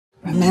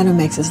A man who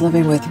makes his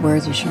living with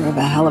words is sure of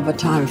a hell of a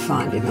time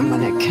finding them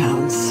when it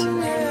counts.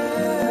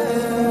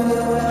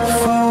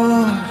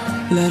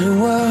 Four-letter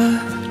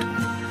word,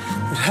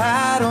 but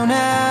I don't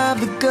have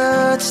the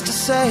guts to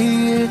say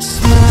it.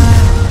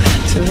 Smile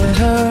till it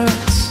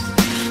hurts.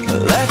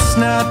 Let's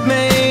not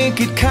make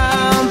it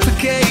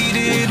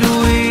complicated.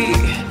 We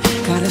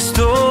got a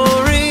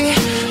story,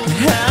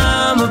 and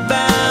I'm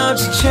about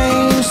to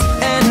change the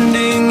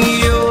ending.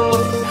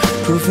 You're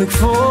perfect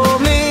for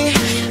me,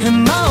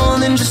 and more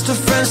than just a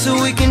friend,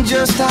 so we can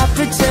just stop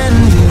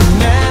pretending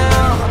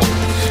now.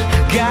 I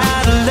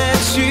gotta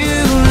let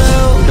you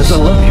know. Because I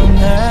love you.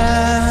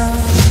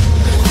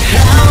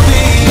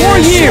 4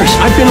 years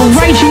I've been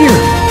right here.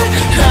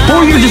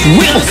 4 years just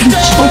waiting for you to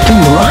open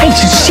your eyes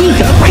and see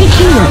that right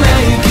here.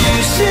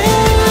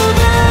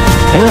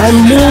 And I'm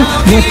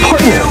your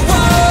partner.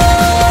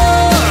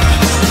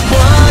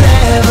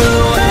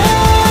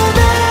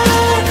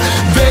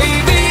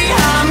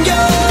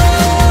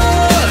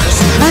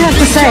 I have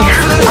to say,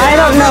 I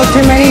don't know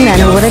too many men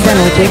who would have done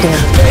what you did.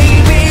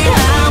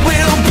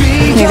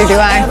 Neither do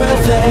I.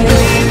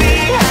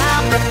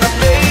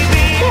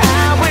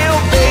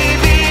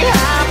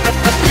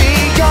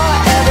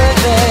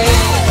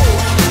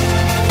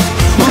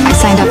 I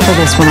signed up for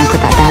this when I put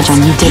that badge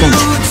on. You didn't.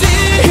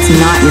 It's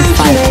not your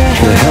fight.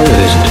 The hell it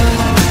isn't.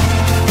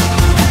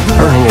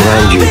 I hang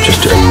around you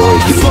just to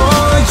annoy you.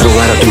 I don't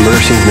ride out to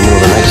murder scenes in the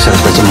middle of the night to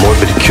satisfy some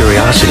morbid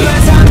curiosity.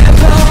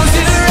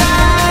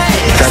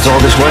 If that's all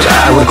this was,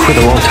 I would have quit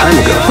a long time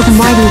ago. Well, then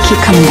why do you keep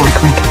coming back,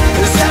 Rick?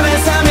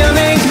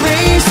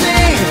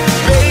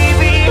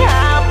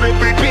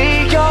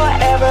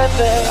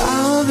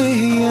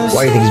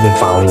 Why do you think he's been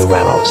following you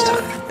around all this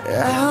time?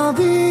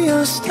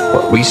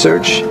 What,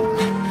 research?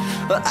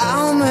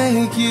 I'll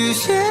make you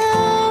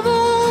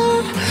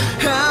shiver.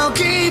 I'll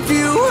keep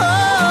you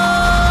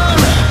warm.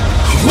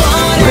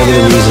 Whatever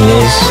the reason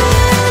is.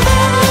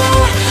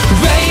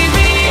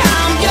 Baby,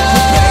 I'm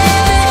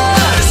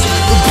yours.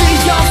 Be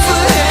your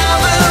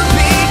forever,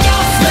 be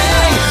your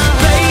thing.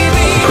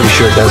 Baby, I'm pretty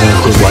sure it doesn't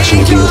include watching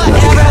you be with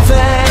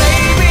me.